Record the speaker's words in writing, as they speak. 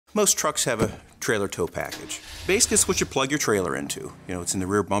Most trucks have a trailer tow package. Basically, it's what you plug your trailer into. It's in the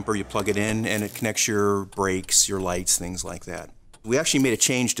rear bumper, you plug it in, and it connects your brakes, your lights, things like that. We actually made a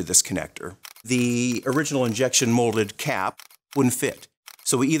change to this connector. The original injection molded cap wouldn't fit.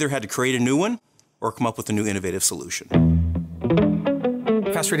 So we either had to create a new one or come up with a new innovative solution.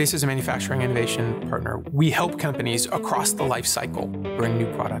 Fast Radius is a manufacturing innovation partner. We help companies across the life cycle bring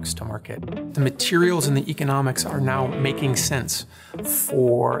new products to market. The materials and the economics are now making sense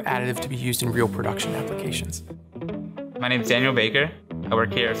for additive to be used in real production applications. My name is Daniel Baker. I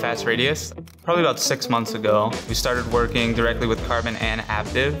work here at Fast Radius. Probably about 6 months ago, we started working directly with Carbon and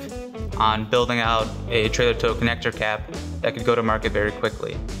Aptiv on building out a trailer tow connector cap that could go to market very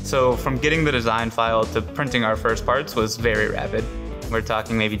quickly. So from getting the design file to printing our first parts was very rapid. We're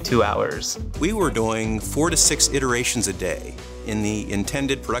talking maybe 2 hours. We were doing 4 to 6 iterations a day in the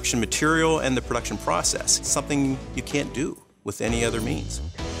intended production material and the production process, something you can't do with any other means.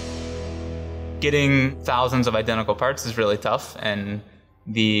 Getting thousands of identical parts is really tough, and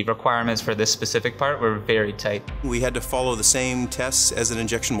the requirements for this specific part were very tight. We had to follow the same tests as an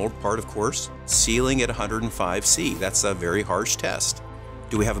injection molded part, of course. Sealing at 105°C, that's a very harsh test.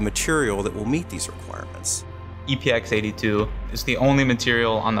 Do we have a material that will meet these requirements? EPX82 is the only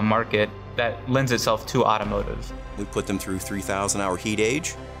material on the market that lends itself to automotive. We put them through 3,000-hour heat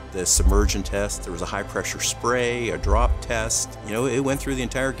age, the submersion test, there was a high-pressure spray, a drop test. It went through the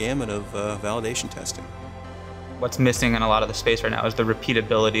entire gamut of validation testing. What's missing in a lot of the space right now is the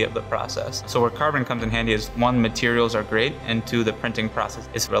repeatability of the process. So where Carbon comes in handy is, 1, materials are great, and 2, the printing process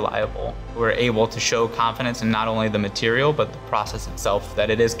is reliable. We're able to show confidence in not only the material, but the process itself, that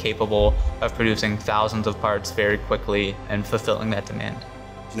it is capable of producing thousands of parts very quickly and fulfilling that demand.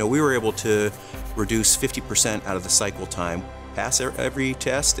 We were able to reduce 50% out of the cycle time, pass every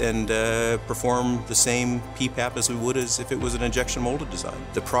test, and perform the same PPAP as we would as if it was an injection molded design.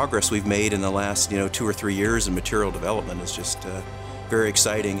 The progress we've made in the last 2 or 3 years in material development is just very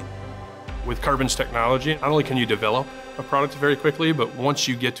exciting. With Carbon's technology, not only can you develop a product very quickly, but once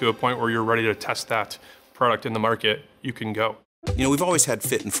you get to a point where you're ready to test that product in the market, you can go. We've always had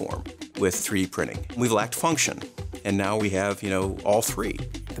fit and form with 3D printing. We've lacked function, and now we have, all three.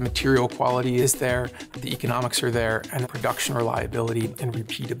 The material quality is there, the economics are there, and the production reliability and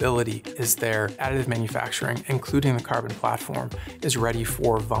repeatability is there. Additive manufacturing, including the Carbon platform, is ready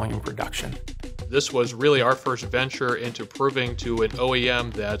for volume production. This was really our first venture into proving to an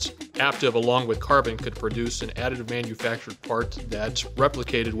OEM that Aptiv, along with Carbon, could produce an additive manufactured part that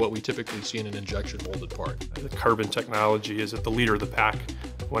replicated what we typically see in an injection molded part. The Carbon technology is at the leader of the pack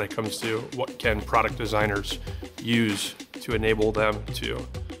when it comes to what can product designers use to enable them to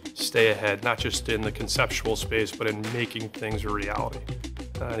stay ahead, not just in the conceptual space, but in making things a reality.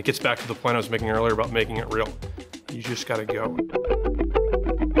 And it gets back to the point I was making earlier about making it real. You just gotta go.